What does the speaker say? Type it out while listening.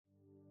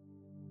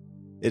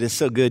It is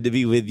so good to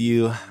be with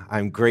you.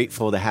 I'm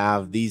grateful to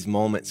have these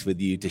moments with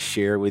you to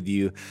share with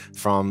you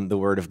from the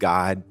Word of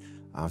God.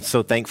 I'm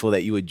so thankful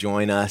that you would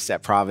join us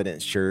at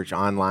Providence Church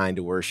online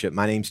to worship.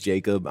 My name's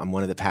Jacob. I'm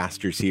one of the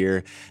pastors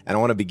here. And I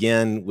want to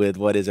begin with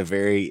what is a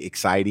very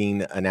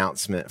exciting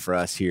announcement for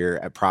us here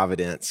at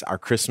Providence. Our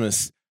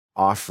Christmas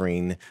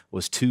offering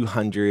was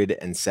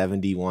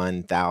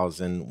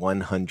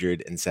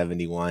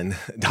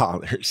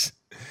 $271,171.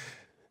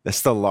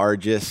 That's the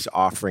largest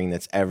offering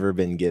that's ever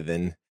been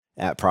given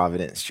at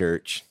Providence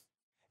Church,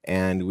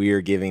 and we are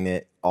giving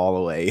it all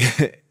away.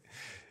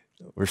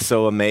 We're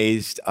so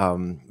amazed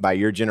by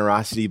your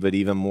generosity, but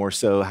even more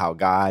so how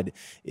God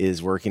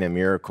is working a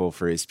miracle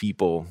for his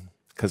people.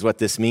 Because what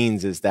this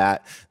means is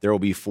that there will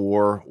be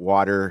 4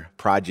 water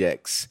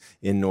projects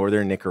in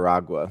northern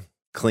Nicaragua.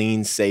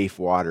 Clean, safe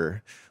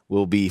water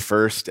will be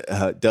first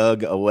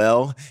dug a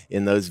well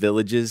in those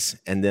villages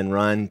and then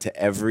run to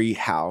every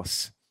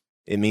house.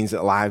 It means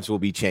that lives will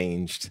be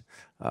changed.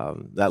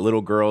 That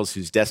little girls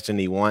whose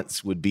destiny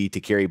once would be to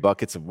carry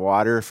buckets of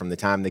water from the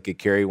time they could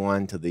carry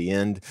one to the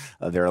end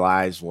of their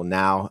lives will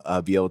now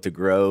be able to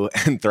grow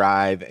and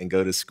thrive and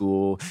go to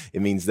school.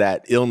 It means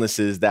that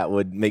illnesses that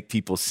would make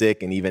people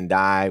sick and even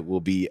die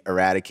will be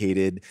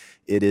eradicated.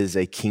 It is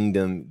a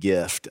kingdom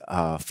gift.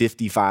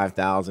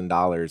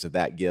 $55,000 of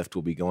that gift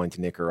will be going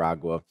to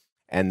Nicaragua.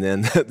 And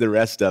then the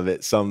rest of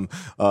it, some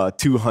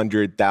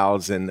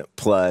 200,000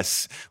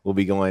 plus, will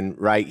be going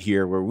right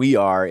here where we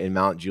are in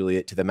Mount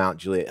Juliet to the Mount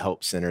Juliet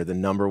Help Center, the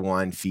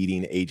 #1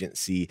 feeding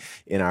agency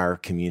in our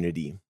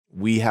community.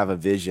 We have a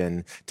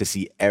vision to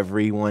see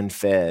everyone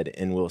fed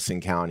in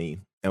Wilson County.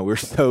 And we're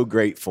so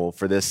grateful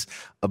for this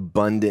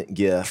abundant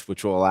gift,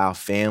 which will allow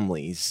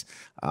families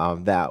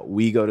that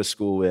we go to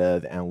school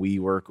with and we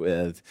work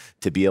with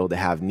to be able to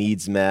have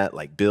needs met,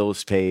 like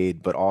bills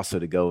paid, but also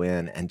to go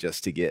in and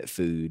just to get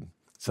food,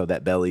 so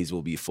that bellies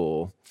will be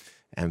full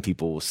and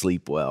people will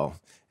sleep well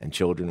and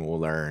children will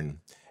learn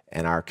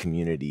and our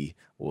community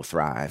will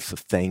thrive. So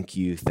thank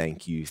you,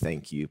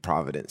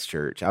 Providence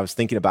Church. I was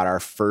thinking about our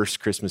first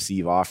Christmas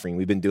Eve offering.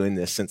 We've been doing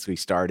this since we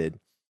started.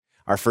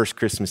 Our first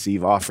Christmas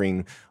Eve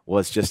offering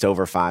was just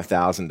over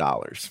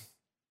 $5,000.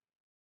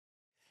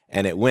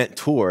 And it went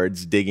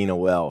towards digging a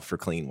well for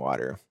clean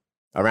water.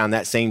 Around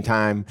that same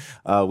time,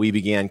 we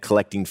began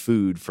collecting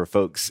food for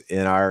folks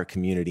in our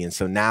community. And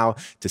so now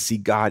to see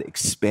God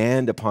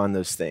expand upon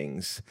those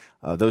things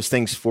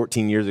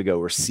 14 years ago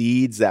were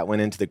seeds that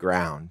went into the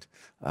ground,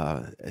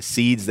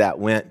 seeds that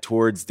went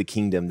towards the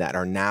kingdom that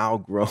are now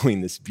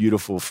growing this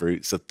beautiful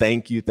fruit. So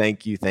thank you.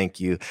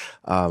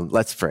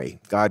 Let's pray.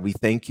 God, we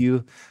thank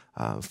you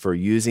for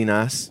using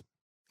us.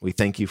 We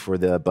thank you for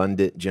the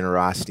abundant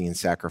generosity and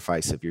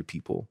sacrifice of your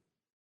people.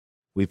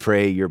 We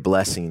pray your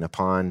blessing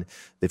upon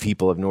the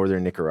people of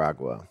northern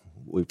Nicaragua.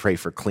 We pray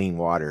for clean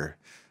water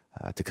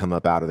to come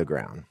up out of the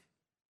ground.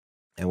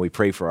 And we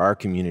pray for our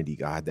community,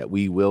 God, that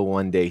we will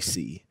one day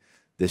see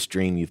this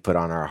dream you've put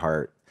on our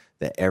heart,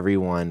 that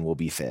everyone will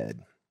be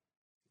fed,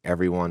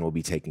 everyone will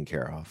be taken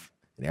care of,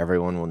 and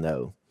everyone will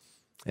know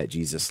that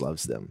Jesus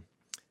loves them.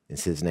 In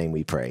his name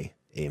we pray.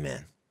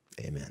 Amen.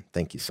 Amen.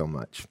 Thank you so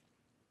much.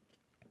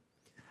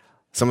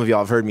 Some of y'all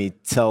have heard me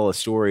tell a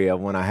story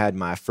of when I had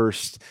my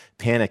first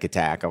panic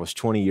attack. I was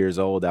 20 years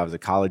old. I was a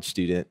college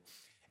student.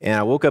 And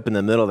I woke up in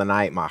the middle of the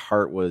night. My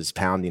heart was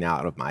pounding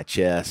out of my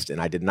chest,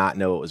 and I did not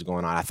know what was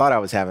going on. I thought I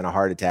was having a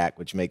heart attack,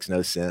 which makes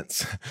no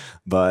sense.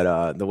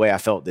 But the way I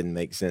felt didn't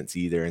make sense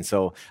either. And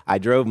so I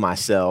drove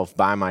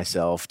by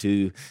myself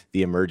to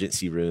the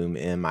emergency room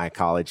in my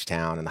college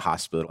town in the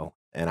hospital.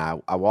 And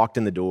I walked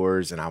in the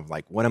doors, and I was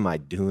like, what am I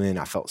doing?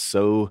 I felt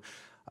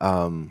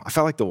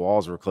like the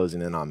walls were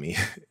closing in on me.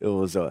 It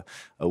was a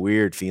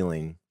weird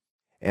feeling.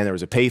 And there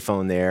was a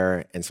payphone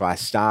there. And so I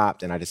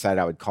stopped and I decided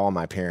I would call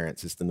my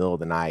parents. It's the middle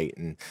of the night.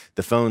 And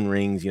the phone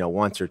rings,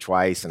 once or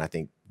twice. And I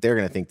think they're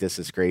going to think this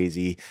is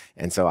crazy.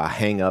 And so I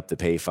hang up the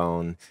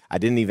payphone. I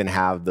didn't even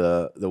have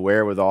the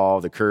wherewithal,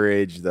 the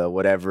courage, the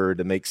whatever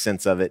to make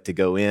sense of it to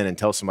go in and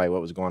tell somebody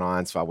what was going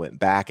on. So I went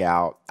back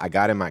out. I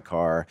got in my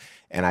car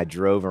and I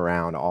drove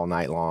around all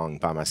night long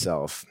by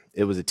myself.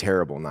 It was a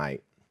terrible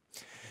night.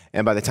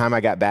 And by the time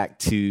I got back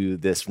to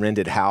this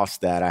rented house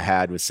that I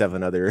had with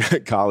 7 other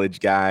college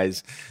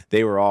guys,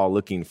 they were all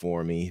looking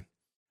for me.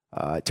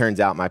 It turns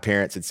out my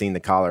parents had seen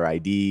the caller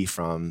ID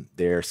from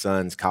their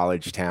son's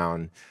college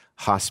town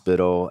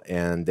hospital,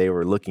 and they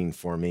were looking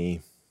for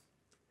me.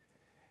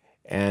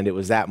 And it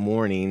was that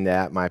morning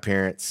that my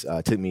parents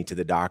took me to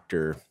the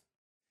doctor.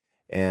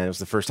 And it was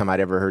the first time I'd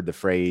ever heard the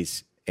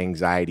phrase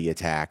anxiety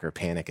attack or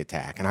panic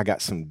attack. And I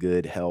got some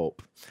good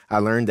help. I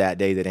learned that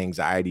day that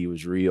anxiety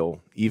was real,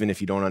 even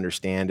if you don't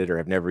understand it or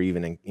have never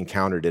even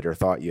encountered it or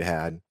thought you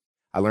had.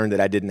 I learned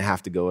that I didn't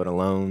have to go it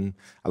alone.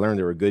 I learned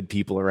there were good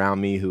people around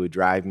me who would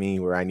drive me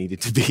where I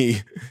needed to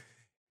be.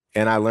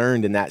 And I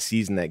learned in that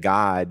season that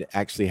God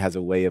actually has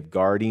a way of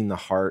guarding the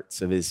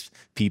hearts of his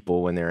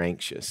people when they're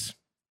anxious.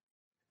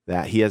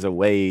 That he has a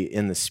way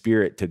in the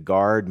Spirit to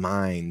guard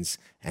minds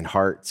and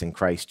hearts in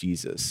Christ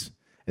Jesus.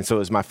 And so it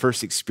was my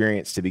first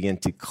experience to begin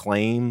to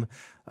claim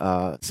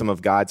some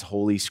of God's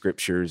holy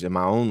scriptures in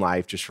my own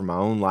life, just from my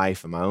own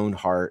life and my own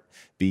heart,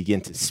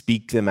 begin to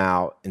speak them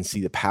out and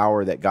see the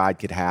power that God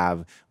could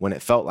have when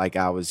it felt like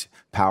I was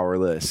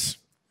powerless.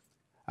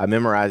 I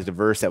memorized a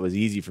verse that was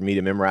easy for me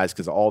to memorize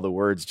because all the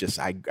words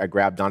I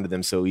grabbed onto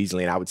them so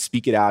easily, and I would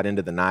speak it out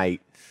into the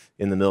night,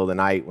 in the middle of the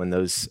night when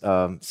those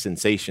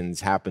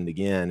sensations happened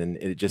again. And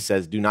it just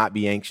says, do not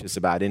be anxious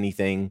about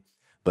anything,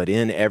 but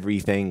in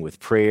everything with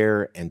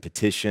prayer and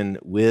petition,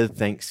 with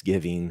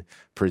thanksgiving,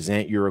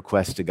 present your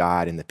request to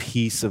God, and the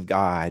peace of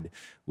God,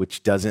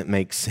 which doesn't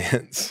make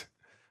sense,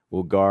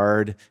 will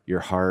guard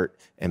your heart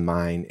and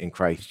mind in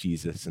Christ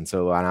Jesus. And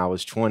so when I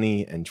was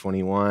 20 and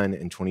 21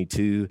 and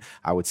 22,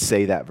 I would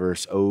say that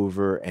verse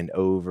over and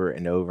over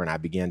and over, and I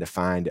began to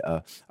find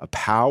a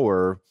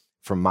power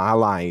from my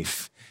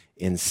life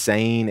in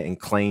saying and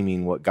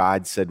claiming what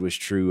God said was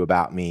true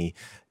about me,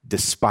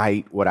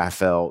 despite what I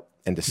felt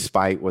and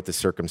despite what the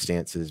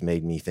circumstances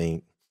made me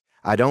think.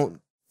 I don't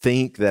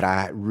think that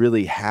I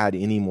really had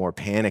any more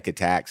panic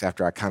attacks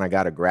after I kind of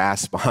got a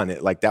grasp on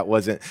it. Like that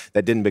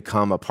didn't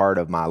become a part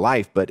of my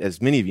life. But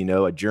as many of you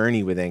know, a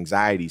journey with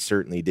anxiety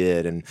certainly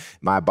did. And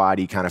my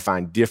body kind of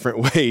found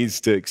different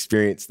ways to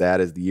experience that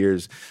as the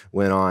years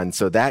went on.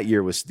 So that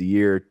year was the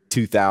year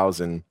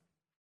 2000,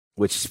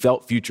 which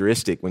felt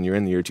futuristic when you're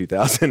in the year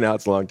 2000. Now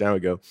it's a long time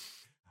ago.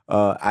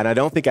 And I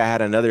don't think I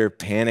had another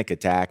panic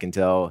attack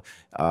until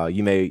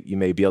you may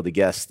be able to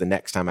guess the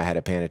next time I had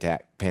a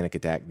panic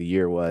attack. The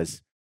year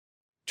was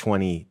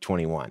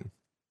 2021.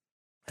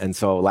 And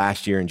so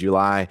last year in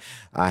July,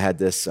 I had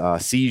this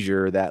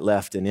seizure that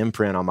left an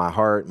imprint on my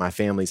heart, my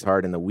family's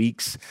heart. In the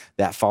weeks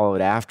that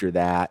followed after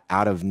that,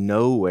 out of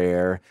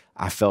nowhere,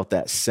 I felt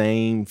that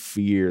same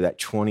fear, that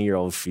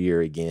 20-year-old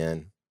fear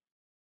again.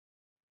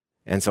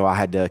 And so I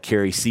had to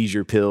carry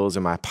seizure pills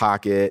in my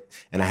pocket,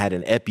 and I had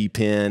an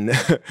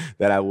EpiPen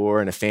that I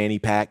wore in a fanny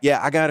pack. Yeah,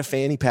 I got a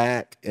fanny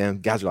pack.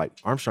 And guys are like,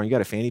 Armstrong, you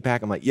got a fanny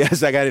pack? I'm like,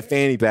 yes, I got a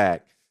fanny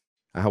pack.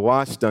 A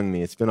wasp stung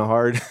me. It's been a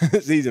hard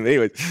season. But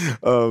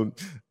anyways,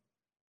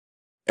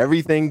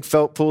 everything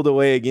felt pulled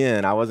away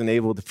again. I wasn't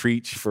able to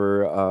preach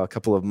for a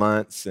couple of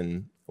months.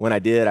 And when I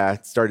did, I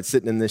started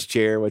sitting in this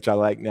chair, which I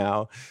like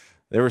now.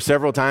 There were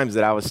several times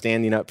that I was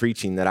standing up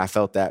preaching that I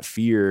felt that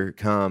fear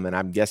come, and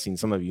I'm guessing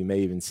some of you may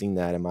even seen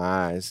that in my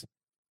eyes.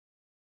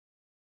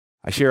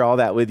 I share all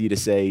that with you to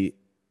say,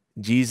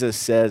 Jesus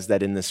says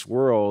that in this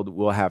world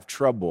we'll have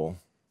trouble.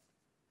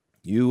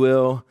 You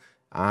will,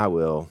 I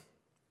will.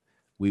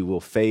 We will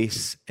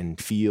face and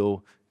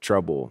feel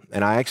trouble.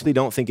 And I actually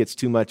don't think it's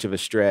too much of a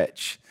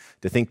stretch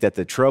to think that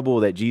the trouble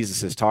that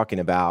Jesus is talking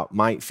about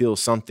might feel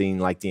something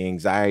like the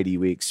anxiety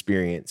we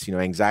experience. You know,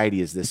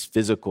 anxiety is this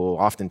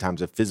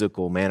oftentimes a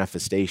physical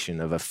manifestation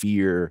of a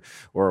fear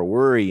or a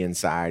worry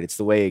inside. It's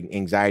the way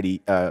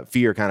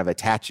fear kind of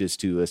attaches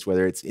to us,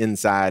 whether it's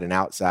inside and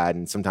outside,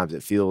 and sometimes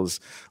it feels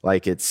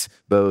like it's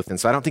both. And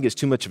so I don't think it's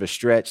too much of a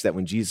stretch that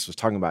when Jesus was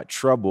talking about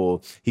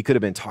trouble, he could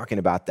have been talking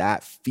about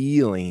that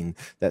feeling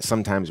that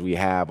sometimes we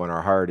have when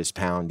our heart is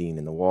pounding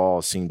and the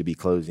walls seem to be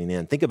closing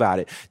in. Think about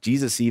it.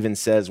 Jesus even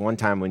says one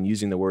time when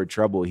using the word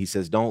trouble, he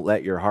says, don't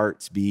let your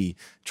hearts be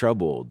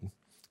troubled,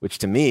 which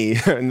to me,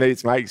 and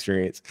it's my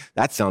experience,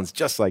 that sounds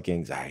just like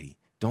anxiety.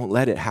 Don't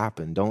let it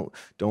happen. Don't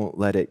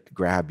let it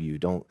grab you.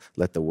 Don't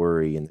let the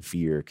worry and the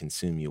fear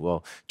consume you.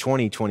 Well,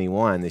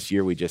 2021, this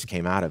year we just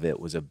came out of it,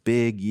 was a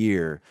big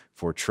year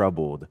for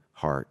troubled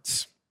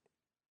hearts.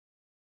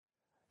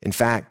 In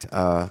fact,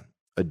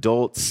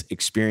 adults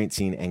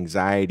experiencing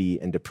anxiety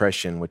and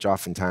depression, which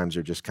oftentimes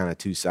are just kind of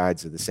two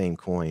sides of the same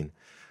coin,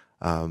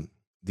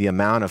 the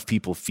amount of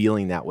people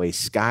feeling that way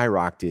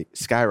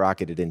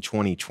skyrocketed in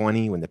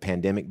 2020 when the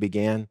pandemic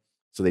began.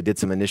 So they did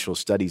some initial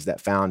studies that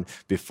found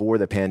before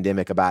the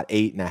pandemic, about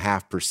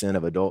 8.5%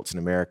 of adults in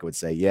America would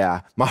say,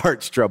 yeah, my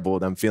heart's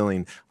troubled. I'm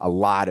feeling a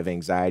lot of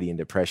anxiety and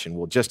depression.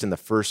 Well, just in the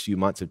first few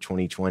months of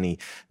 2020,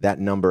 that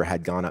number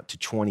had gone up to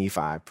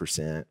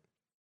 25%.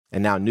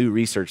 And now new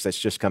research that's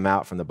just come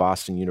out from the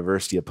Boston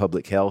University of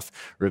Public Health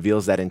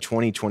reveals that in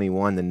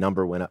 2021, the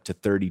number went up to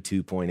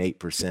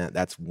 32.8%.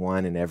 That's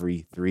 1 in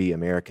every 3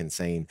 Americans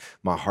saying,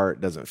 my heart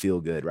doesn't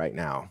feel good right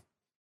now.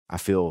 I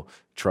feel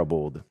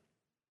troubled.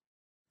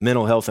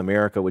 Mental Health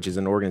America, which is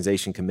an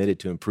organization committed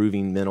to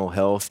improving mental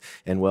health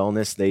and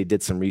wellness, they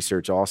did some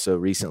research also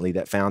recently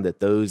that found that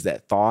those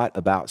that thought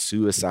about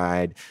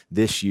suicide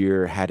this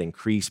year had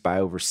increased by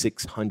over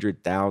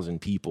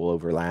 600,000 people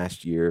over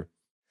last year.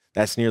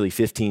 That's nearly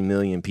 15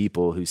 million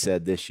people who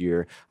said this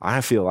year,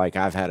 I feel like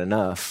I've had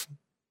enough.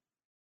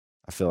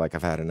 I feel like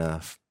I've had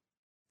enough.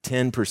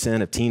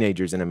 10% of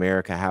teenagers in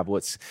America have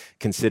what's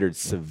considered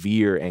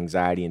severe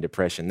anxiety and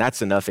depression.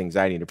 That's enough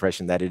anxiety and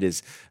depression that it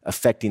is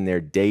affecting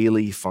their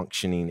daily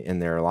functioning in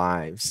their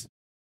lives.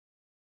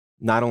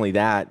 Not only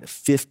that,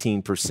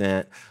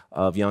 15%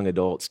 of young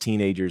adults,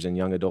 teenagers and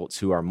young adults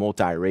who are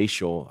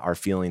multiracial are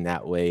feeling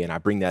that way. And I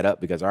bring that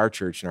up because our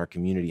church and our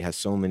community has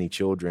so many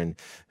children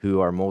who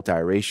are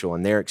multiracial,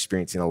 and they're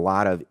experiencing a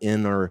lot of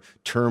inner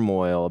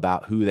turmoil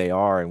about who they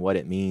are and what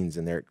it means,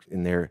 and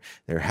they're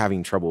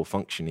having trouble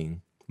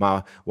functioning.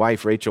 My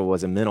wife, Rachel,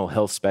 was a mental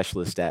health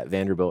specialist at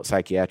Vanderbilt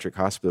Psychiatric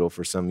Hospital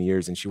for some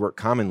years, and she worked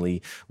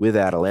commonly with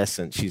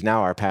adolescents. She's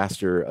now our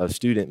pastor of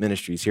student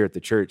ministries here at the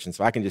church. And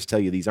so I can just tell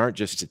you, these aren't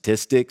just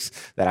statistics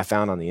that I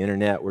found on the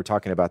internet. We're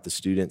talking about the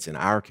students in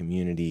our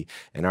community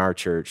and our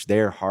church.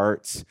 Their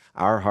hearts,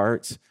 our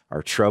hearts,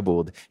 are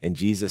troubled. And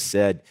Jesus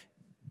said,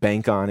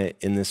 bank on it.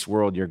 In this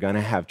world, you're going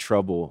to have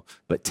trouble,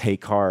 but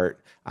take heart.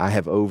 I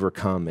have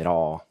overcome it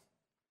all.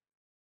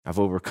 I've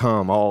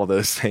overcome all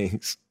those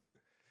things.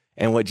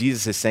 And what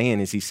Jesus is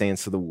saying is he's saying,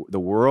 so the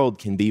world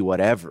can be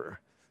whatever.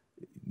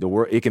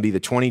 It can be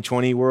the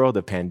 2020 world,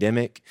 the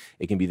pandemic.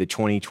 It can be the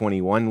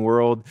 2021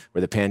 world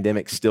where the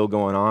pandemic's still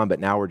going on, but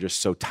now we're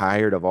just so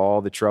tired of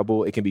all the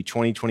trouble. It can be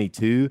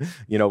 2022,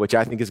 which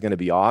I think is going to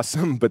be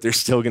awesome, but there's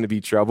still going to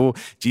be trouble.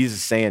 Jesus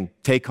is saying,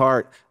 take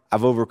heart.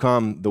 I've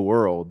overcome the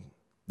world.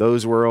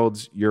 Those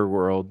worlds, your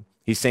world.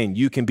 He's saying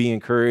you can be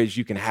encouraged,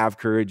 you can have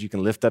courage, you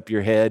can lift up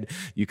your head,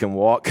 you can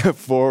walk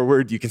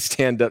forward, you can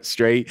stand up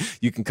straight,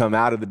 you can come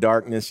out of the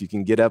darkness, you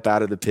can get up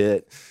out of the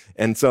pit.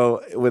 And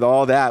so with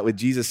all that, with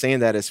Jesus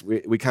saying that,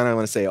 we kind of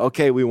want to say,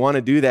 okay, we want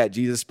to do that,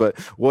 Jesus, but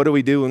what do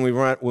we do when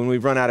we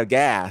run out of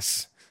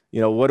gas?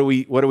 What do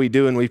we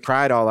do when we've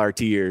cried all our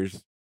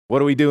tears? What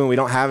do we do when we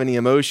don't have any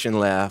emotion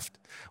left?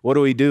 What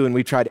do we do when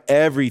we tried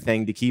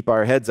everything to keep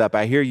our heads up?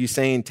 I hear you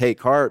saying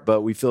take heart,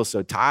 but we feel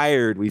so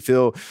tired. We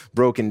feel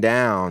broken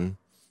down.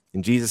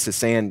 And Jesus is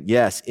saying,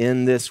 yes,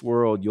 in this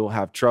world, you'll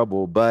have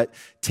trouble, but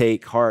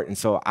take heart. And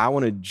so I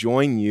want to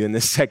join you in the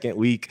second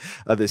week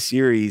of the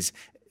series.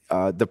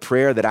 The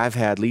prayer that I've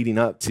had leading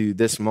up to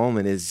this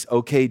moment is,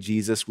 okay,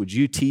 Jesus, would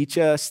you teach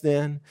us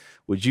then?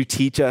 Would you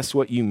teach us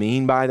what you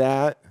mean by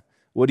that?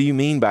 What do you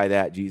mean by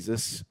that,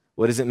 Jesus?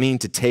 What does it mean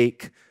to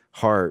take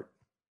heart?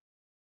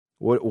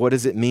 What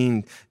does it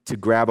mean to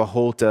grab a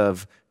hold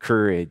of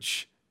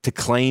courage, to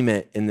claim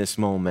it in this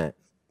moment?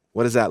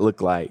 What does that look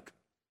like?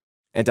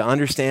 And to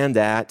understand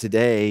that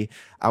today,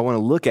 I want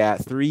to look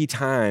at 3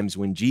 times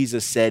when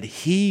Jesus said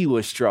he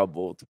was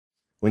troubled.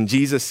 When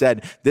Jesus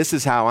said, this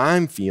is how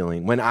I'm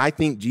feeling. When I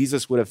think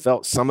Jesus would have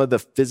felt some of the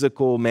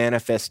physical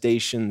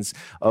manifestations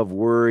of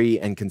worry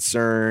and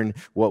concern,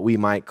 what we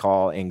might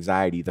call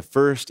anxiety. The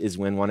first is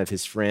when one of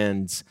his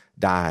friends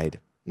died.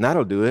 And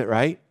that'll do it,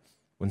 right?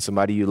 When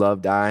somebody you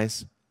love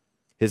dies.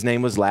 His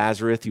name was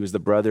Lazarus. He was the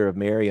brother of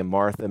Mary and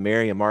Martha.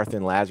 Mary and Martha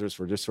and Lazarus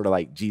were just sort of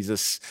like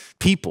Jesus'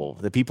 people,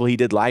 the people he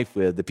did life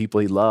with, the people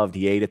he loved.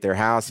 He ate at their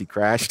house. He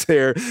crashed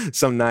there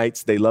some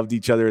nights. They loved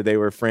each other. They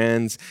were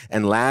friends.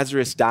 And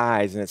Lazarus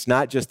dies. And it's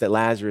not just that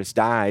Lazarus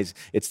dies.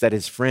 It's that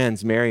his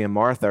friends, Mary and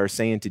Martha, are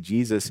saying to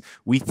Jesus,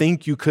 we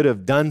think you could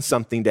have done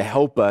something to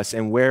help us.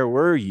 And where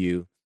were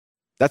you?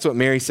 That's what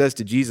Mary says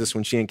to Jesus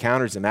when she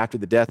encounters him after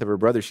the death of her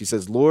brother. She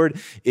says, Lord,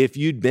 if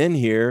you'd been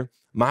here,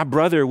 my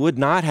brother would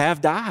not have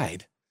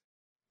died.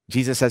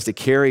 Jesus has to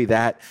carry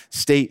that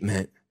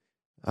statement.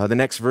 The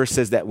next verse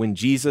says that when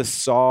Jesus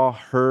saw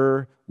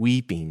her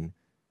weeping,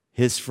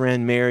 his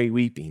friend Mary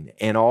weeping,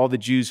 and all the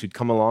Jews who'd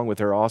come along with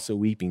her also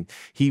weeping,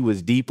 he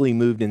was deeply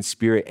moved in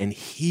spirit and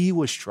he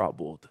was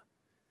troubled.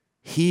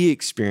 He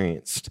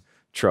experienced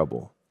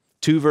trouble.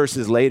 2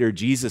 verses later,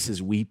 Jesus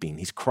is weeping.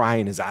 He's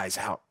crying his eyes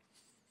out.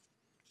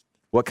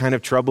 What kind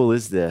of trouble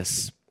is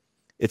this?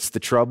 It's the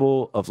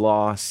trouble of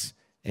loss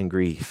and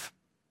grief.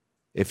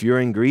 If you're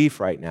in grief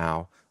right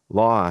now,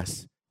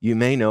 loss, you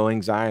may know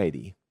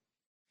anxiety.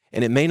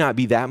 And it may not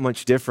be that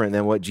much different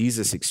than what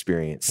Jesus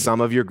experienced.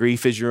 Some of your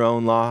grief is your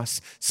own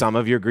loss. Some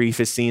of your grief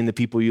is seeing the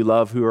people you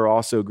love who are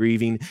also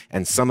grieving.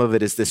 And some of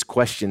it is this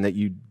question that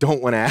you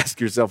don't want to ask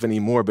yourself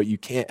anymore, but you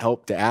can't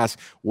help to ask,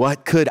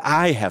 what could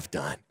I have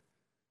done?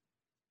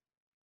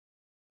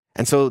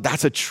 And so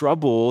that's a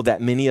trouble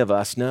that many of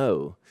us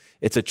know.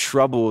 It's a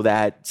trouble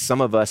that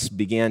some of us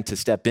began to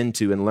step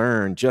into and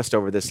learn just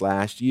over this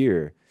last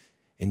year.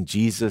 And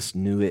Jesus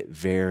knew it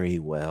very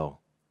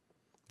well.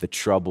 The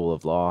trouble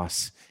of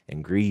loss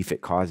and grief, it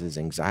causes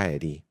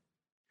anxiety.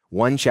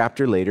 1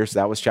 chapter later, so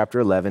that was chapter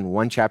 11,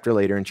 1 chapter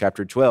later in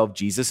chapter 12,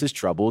 Jesus is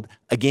troubled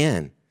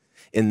again.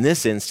 In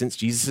this instance,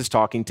 Jesus is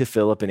talking to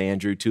Philip and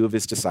Andrew, 2 of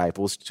his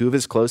disciples, 2 of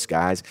his close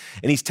guys,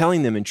 and he's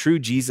telling them in true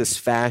Jesus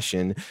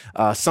fashion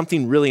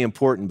something really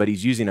important, but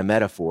he's using a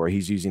metaphor,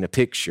 he's using a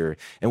picture.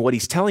 And what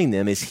he's telling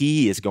them is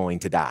he is going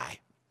to die.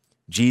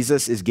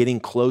 Jesus is getting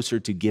closer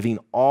to giving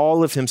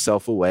all of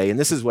himself away. And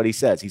this is what he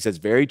says. He says,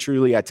 very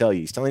truly, I tell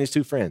you, he's telling his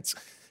 2 friends.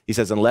 He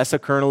says, unless a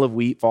kernel of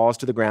wheat falls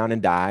to the ground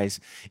and dies,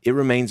 it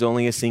remains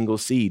only a single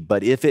seed.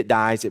 But if it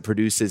dies, it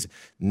produces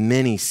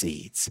many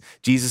seeds.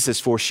 Jesus is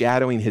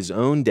foreshadowing his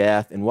own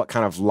death and what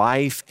kind of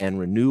life and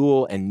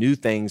renewal and new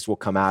things will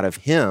come out of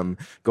him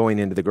going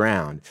into the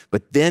ground.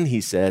 But then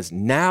he says,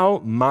 now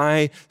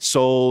my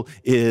soul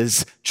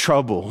is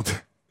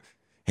troubled.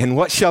 And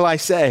what shall I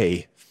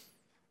say?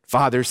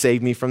 Father,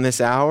 save me from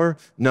this hour?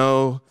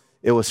 No,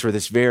 it was for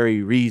this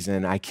very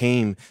reason I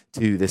came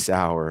to this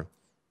hour.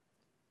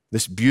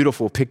 This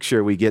beautiful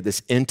picture we get,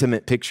 this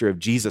intimate picture of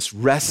Jesus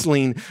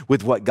wrestling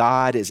with what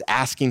God is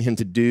asking him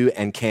to do,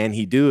 and can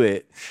he do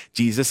it?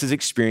 Jesus is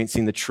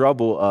experiencing the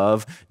trouble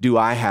of, do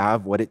I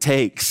have what it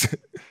takes?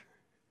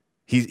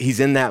 He's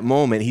in that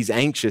moment. He's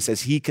anxious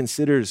as he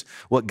considers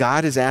what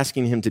God is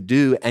asking him to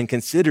do and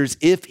considers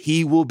if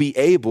he will be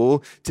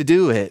able to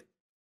do it.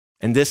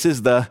 And this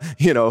is the,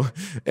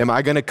 am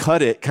I going to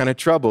cut it kind of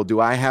trouble?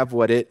 Do I have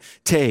what it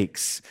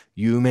takes?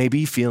 You may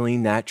be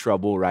feeling that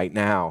trouble right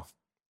now.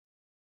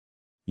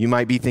 You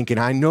might be thinking,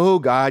 I know,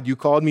 God, you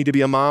called me to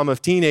be a mom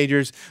of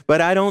teenagers,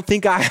 but I don't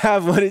think I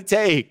have what it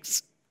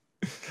takes.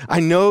 I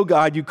know,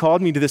 God, you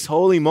called me to this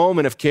holy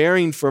moment of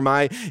caring for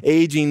my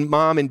aging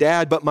mom and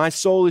dad, but my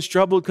soul is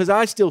troubled because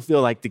I still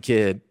feel like the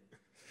kid.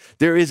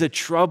 There is a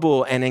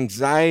trouble and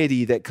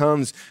anxiety that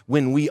comes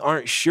when we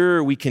aren't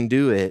sure we can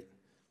do it.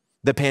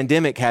 The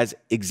pandemic has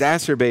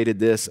exacerbated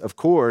this, of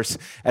course,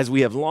 as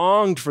we have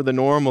longed for the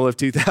normal of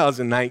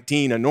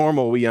 2019, a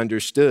normal we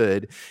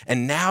understood.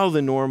 And now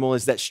the normal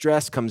is that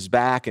stress comes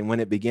back, and when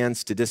it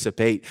begins to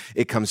dissipate,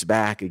 it comes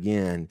back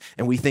again.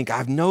 And we think,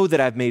 I know that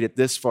I've made it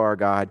this far,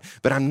 God,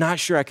 but I'm not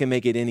sure I can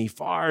make it any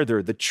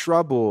farther. The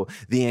trouble,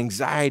 the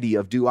anxiety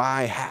of do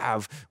I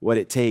have what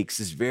it takes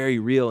is very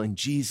real. And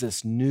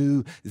Jesus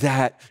knew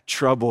that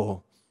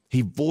trouble.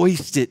 He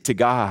voiced it to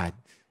God.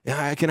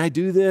 Can I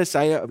do this?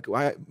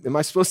 Am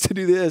I supposed to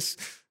do this?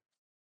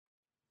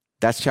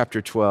 That's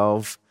chapter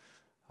 12.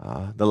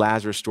 The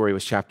Lazarus story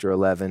was chapter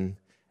 11.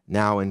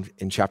 Now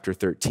in chapter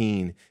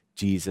 13,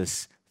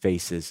 Jesus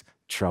faces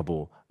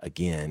trouble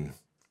again.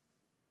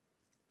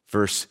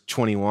 Verse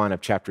 21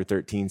 of chapter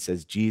 13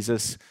 says,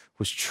 Jesus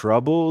was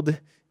troubled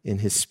in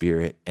his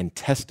spirit and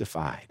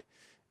testified,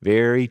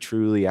 very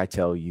truly I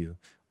tell you,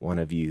 one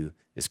of you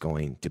is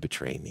going to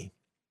betray me.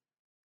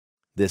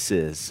 This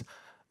is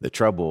the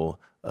trouble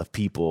of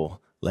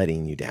people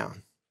letting you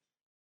down.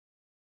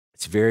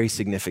 It's very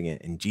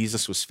significant, and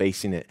Jesus was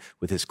facing it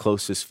with his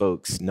closest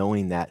folks,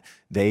 knowing that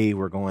they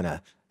were going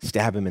to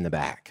stab him in the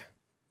back.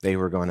 They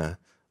were going to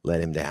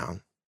let him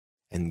down.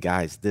 And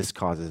guys, this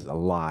causes a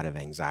lot of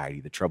anxiety,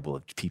 the trouble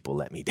of people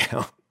let me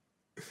down.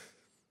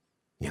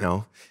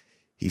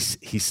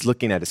 He's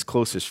looking at his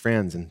closest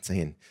friends and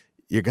saying,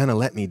 you're going to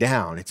let me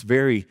down. It's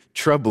very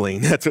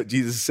troubling. That's what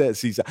Jesus says.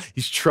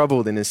 He's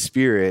troubled in his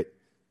spirit.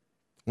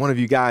 One of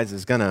you guys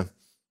is going to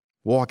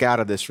walk out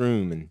of this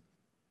room and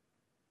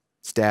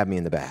stab me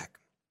in the back.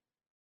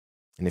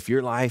 And if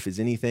your life is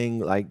anything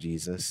like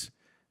Jesus,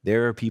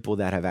 there are people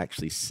that have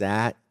actually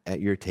sat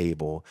at your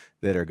table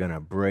that are going to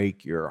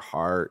break your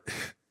heart,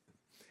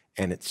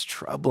 and it's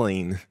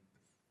troubling.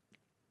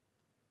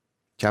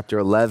 Chapter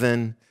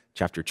 11,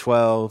 chapter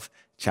 12,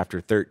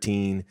 chapter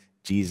 13,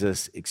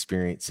 Jesus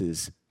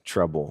experiences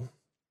trouble.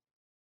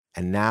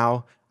 And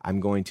now I'm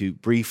going to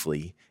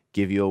briefly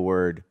give you a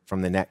word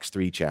from the next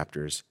three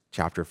chapters,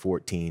 chapter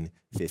 14,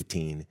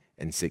 15,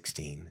 and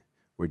 16,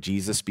 where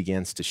Jesus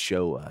begins to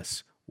show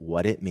us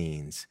what it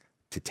means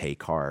to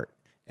take heart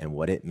and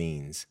what it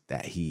means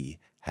that he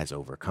has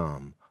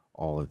overcome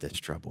all of this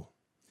trouble.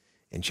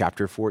 In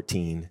chapter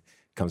 14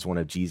 comes one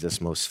of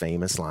Jesus' most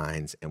famous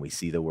lines, and we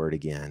see the word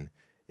again.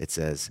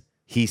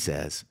 He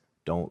says,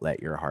 don't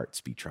let your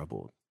hearts be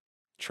troubled.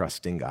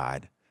 Trust in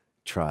God.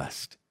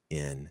 Trust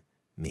in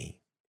me.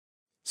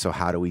 So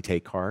how do we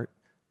take heart?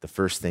 The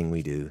first thing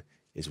we do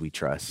is we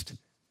trust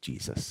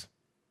Jesus.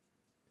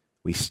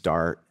 We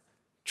start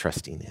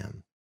trusting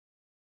him.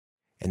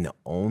 And the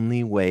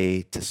only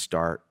way to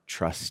start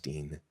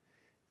trusting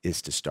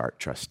is to start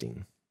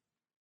trusting.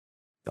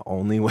 The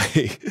only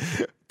way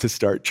to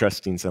start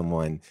trusting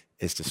someone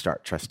is to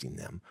start trusting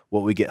them.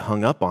 What we get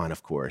hung up on,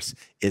 of course,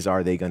 is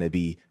are they going to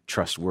be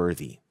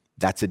trustworthy?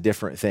 That's a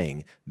different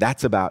thing.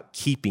 That's about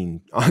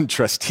keeping on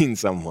trusting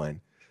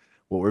someone.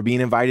 What we're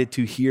being invited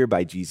to here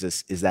by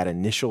Jesus is that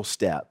initial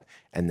step,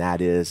 and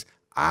that is,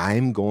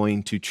 I'm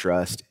going to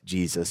trust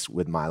Jesus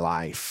with my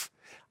life.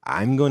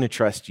 I'm going to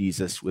trust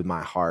Jesus with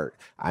my heart.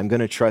 I'm going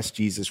to trust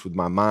Jesus with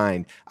my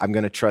mind. I'm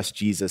going to trust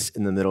Jesus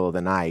in the middle of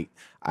the night.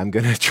 I'm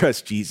going to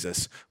trust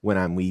Jesus when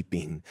I'm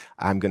weeping.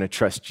 I'm going to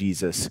trust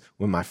Jesus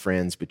when my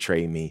friends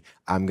betray me.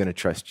 I'm going to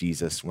trust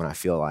Jesus when I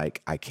feel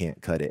like I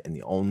can't cut it. And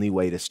the only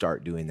way to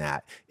start doing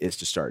that is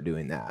to start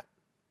doing that.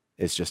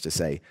 It's just to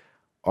say,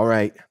 all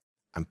right,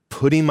 I'm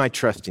putting my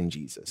trust in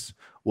Jesus.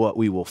 What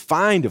we will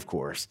find, of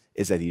course,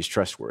 is that he's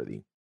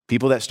trustworthy.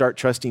 People that start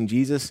trusting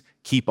Jesus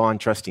keep on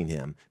trusting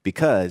him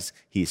because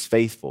he's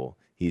faithful,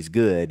 he's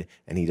good,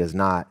 and he does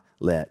not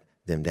let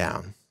them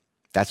down.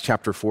 That's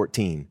chapter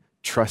 14.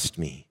 Trust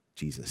me,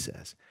 Jesus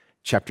says.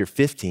 Chapter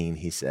 15,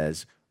 he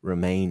says,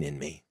 remain in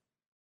me.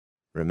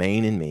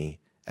 Remain in me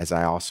as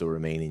I also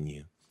remain in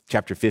you.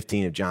 Chapter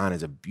 15 of John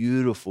is a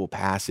beautiful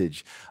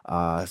passage.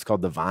 It's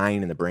called the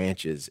vine and the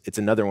branches. It's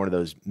another one of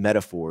those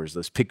metaphors,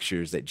 those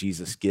pictures that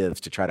Jesus gives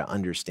to try to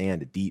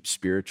understand a deep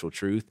spiritual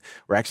truth.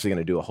 We're actually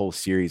going to do a whole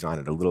series on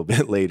it a little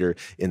bit later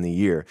in the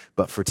year.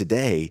 But for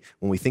today,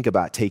 when we think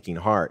about taking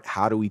heart,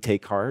 how do we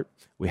take heart?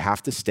 We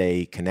have to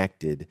stay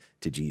connected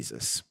to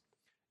Jesus.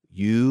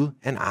 You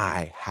and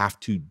I have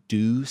to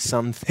do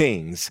some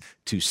things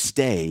to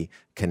stay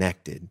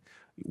connected.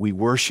 We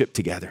worship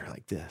together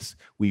like this.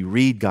 We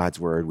read God's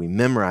word. We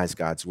memorize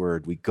God's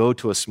word. We go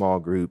to a small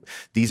group.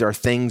 These are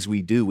things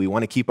we do. We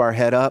want to keep our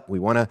head up. We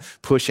want to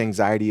push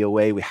anxiety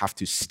away. We have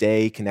to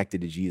stay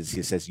connected to Jesus.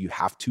 He says, you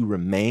have to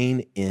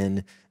remain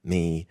in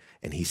me.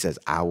 And he says,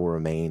 I will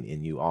remain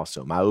in you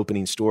also. My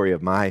opening story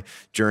of my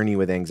journey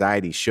with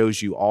anxiety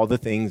shows you all the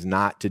things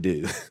not to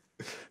do.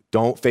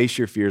 Don't face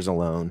your fears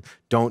alone.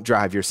 Don't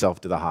drive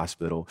yourself to the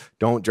hospital.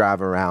 Don't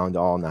drive around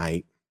all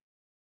night.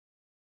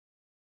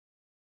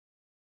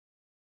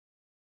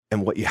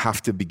 And what you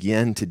have to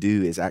begin to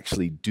do is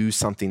actually do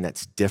something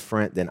that's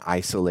different than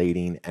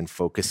isolating and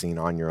focusing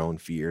on your own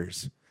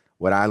fears.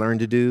 What I learned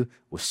to do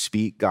was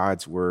speak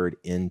God's word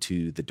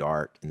into the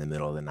dark in the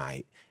middle of the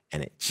night,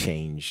 and it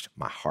changed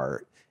my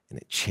heart and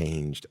it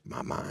changed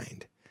my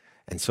mind.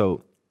 And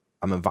so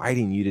I'm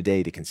inviting you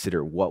today to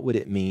consider, what would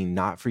it mean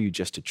not for you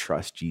just to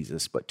trust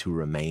Jesus, but to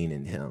remain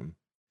in him,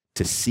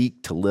 to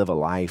seek to live a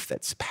life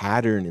that's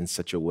patterned in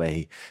such a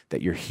way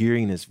that you're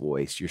hearing his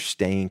voice, you're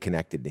staying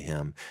connected to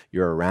him,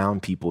 you're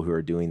around people who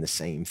are doing the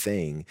same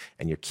thing,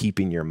 and you're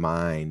keeping your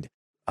mind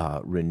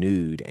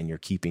renewed, and you're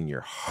keeping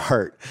your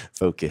heart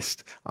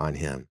focused on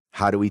him.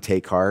 How do we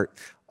take heart?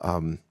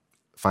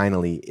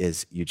 Finally,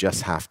 is you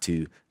just have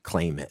to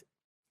claim it.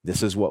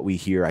 This is what we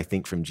hear, I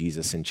think, from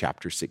Jesus in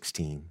chapter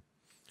 16.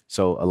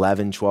 So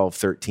 11, 12,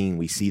 13,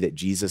 we see that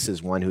Jesus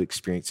is one who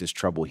experiences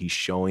trouble. He's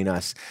showing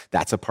us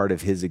that's a part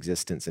of his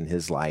existence in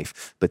his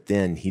life. But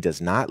then he does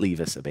not leave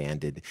us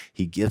abandoned.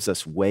 He gives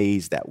us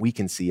ways that we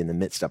can see in the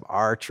midst of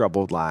our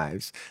troubled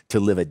lives to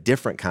live a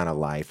different kind of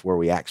life where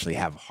we actually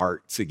have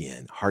hearts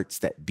again, hearts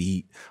that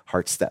beat,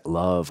 hearts that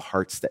love,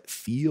 hearts that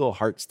feel,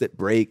 hearts that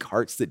break,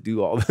 hearts that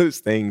do all those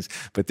things,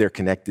 but they're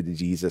connected to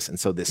Jesus. And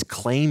so this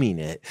claiming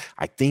it,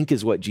 I think,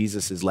 is what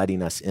Jesus is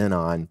letting us in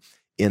on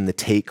in the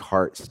take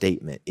heart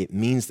statement. It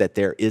means that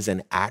there is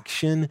an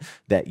action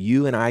that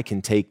you and I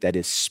can take that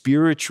is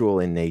spiritual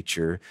in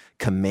nature,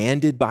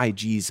 commanded by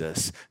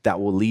Jesus, that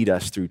will lead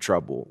us through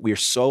trouble. We are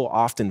so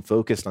often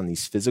focused on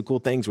these physical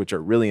things, which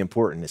are really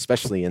important,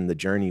 especially in the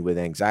journey with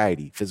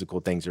anxiety.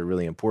 Physical things are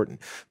really important.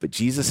 But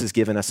Jesus has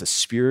given us a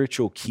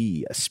spiritual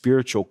key, a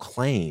spiritual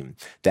claim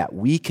that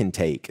we can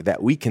take,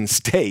 that we can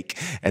stake,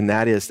 and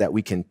that is that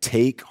we can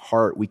take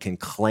heart, we can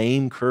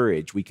claim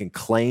courage, we can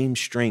claim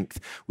strength,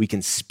 we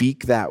can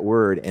speak that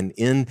word. And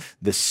in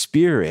the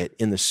spirit,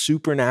 in the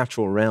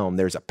supernatural realm,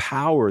 there's a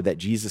power that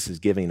Jesus is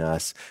giving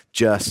us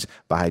just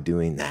by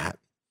doing that.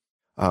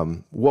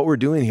 What we're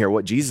doing here,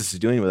 what Jesus is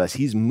doing with us,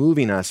 he's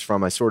moving us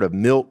from a sort of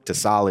milk to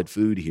solid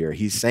food here.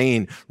 He's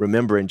saying,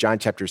 remember in John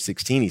chapter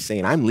 16, he's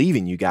saying, I'm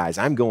leaving you guys,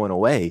 I'm going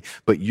away,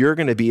 but you're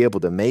going to be able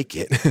to make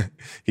it.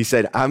 He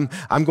said, I'm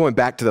going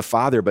back to the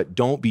Father, but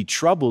don't be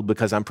troubled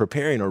because I'm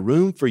preparing a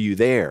room for you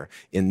there.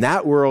 In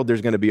that world,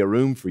 there's going to be a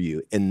room for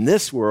you. In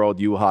this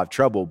world, you will have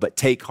trouble, but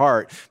take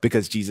heart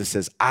because Jesus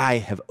says, I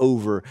have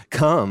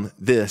overcome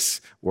this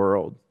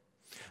world.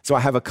 So I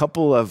have a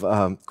couple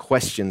of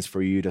questions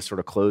for you to sort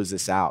of close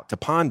this out, to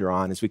ponder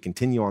on as we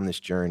continue on this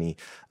journey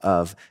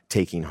of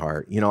taking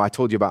heart. You know, I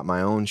told you about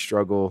my own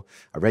struggle.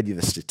 I read you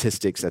the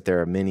statistics that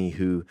there are many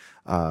who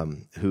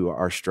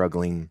are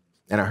struggling.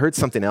 And I heard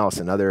something else,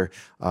 another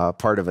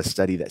part of a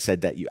study that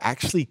said that you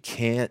actually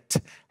can't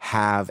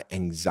have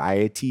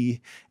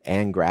anxiety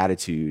and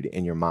gratitude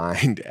in your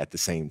mind at the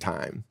same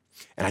time.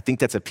 And I think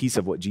that's a piece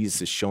of what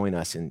Jesus is showing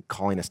us and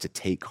calling us to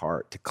take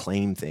heart, to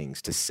claim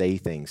things, to say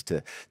things,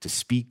 to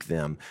speak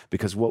them.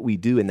 Because what we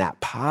do in that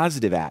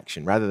positive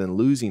action, rather than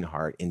losing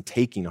heart, in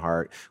taking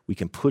heart, we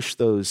can push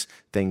those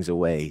things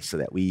away so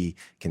that we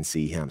can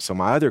see him. So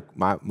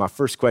my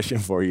first question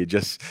for you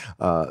just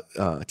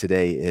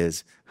today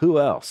is, who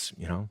else?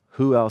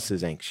 Who else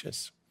is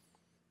anxious?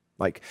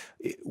 Like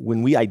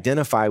when we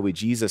identify with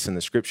Jesus in the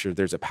scripture,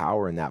 there's a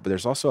power in that, but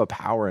there's also a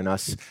power in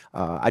us.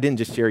 I didn't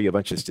just share you a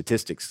bunch of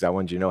statistics because I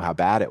wanted you to know how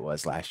bad it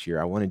was last year.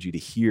 I wanted you to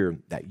hear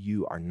that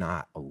you are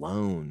not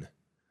alone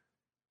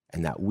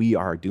and that we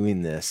are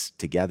doing this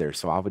together.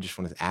 So I would just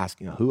want to ask,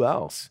 who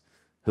else?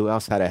 Who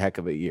else had a heck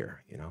of a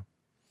year?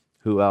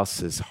 Who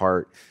else's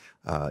heart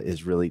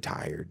is really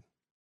tired?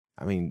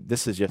 I mean,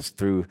 this is just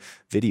through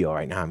video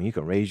right now. I mean, you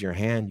can raise your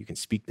hand, you can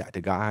speak that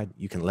to God,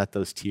 you can let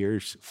those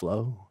tears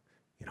flow.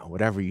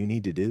 Whatever you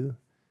need to do.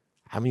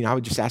 I mean, I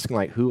was just asking,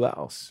 who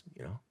else?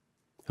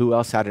 Who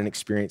else had an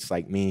experience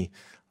like me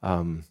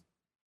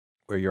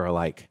where you're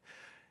like,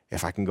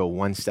 if I can go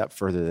one step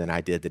further than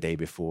I did the day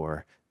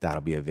before,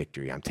 that'll be a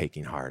victory. I'm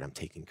taking heart. I'm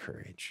taking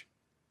courage.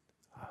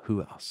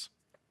 Who else?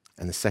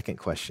 And the second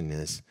question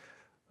is,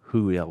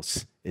 who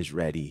else is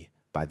ready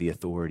by the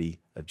authority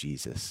of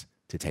Jesus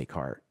to take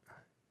heart?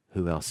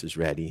 Who else is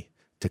ready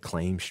to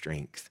claim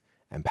strength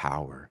and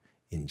power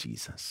in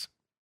Jesus?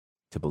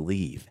 To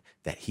believe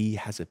that he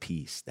has a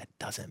peace that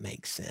doesn't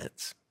make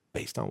sense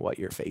based on what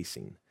you're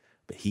facing,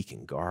 but he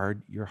can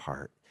guard your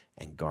heart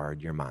and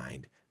guard your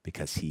mind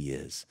because he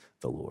is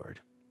the Lord.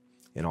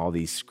 In all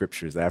these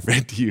scriptures that I've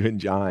read to you in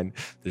John,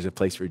 there's a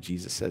place where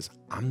Jesus says,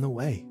 I'm the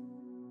way,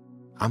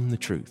 I'm the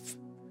truth,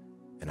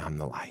 and I'm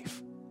the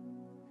life.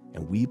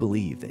 And we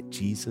believe that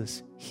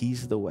Jesus,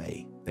 he's the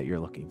way that you're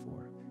looking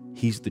for.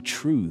 He's the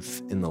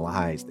truth in the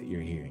lies that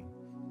you're hearing.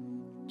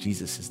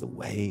 Jesus is the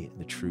way,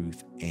 the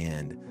truth,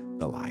 and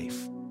the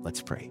life.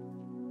 Let's pray.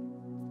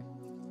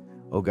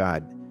 Oh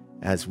God,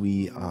 as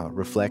we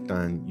reflect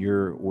on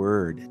your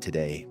word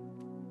today,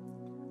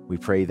 we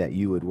pray that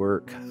you would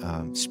work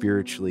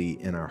spiritually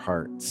in our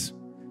hearts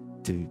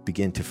to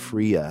begin to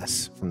free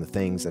us from the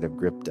things that have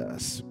gripped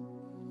us.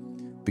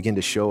 Begin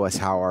to show us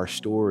how our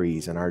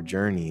stories and our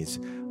journeys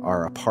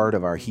are a part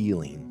of our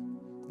healing,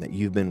 that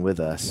you've been with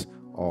us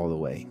all the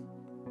way.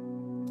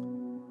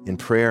 In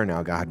prayer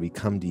now, God, we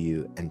come to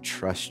you and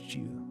trust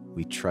you.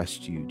 We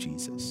trust you,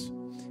 Jesus.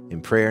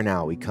 In prayer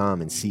now, we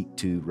come and seek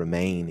to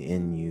remain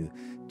in you,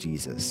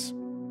 Jesus,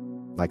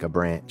 like a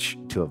branch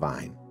to a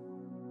vine.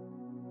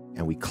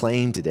 And we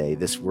claim today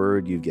this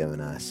word you've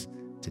given us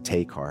to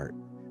take heart,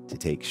 to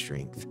take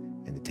strength,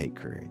 and to take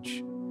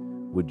courage.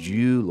 Would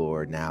you,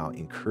 Lord, now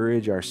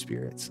encourage our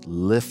spirits,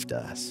 lift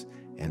us,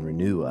 and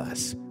renew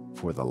us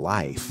for the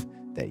life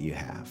that you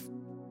have.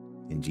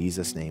 In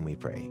Jesus' name we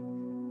pray.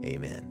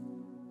 Amen.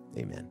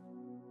 Amen.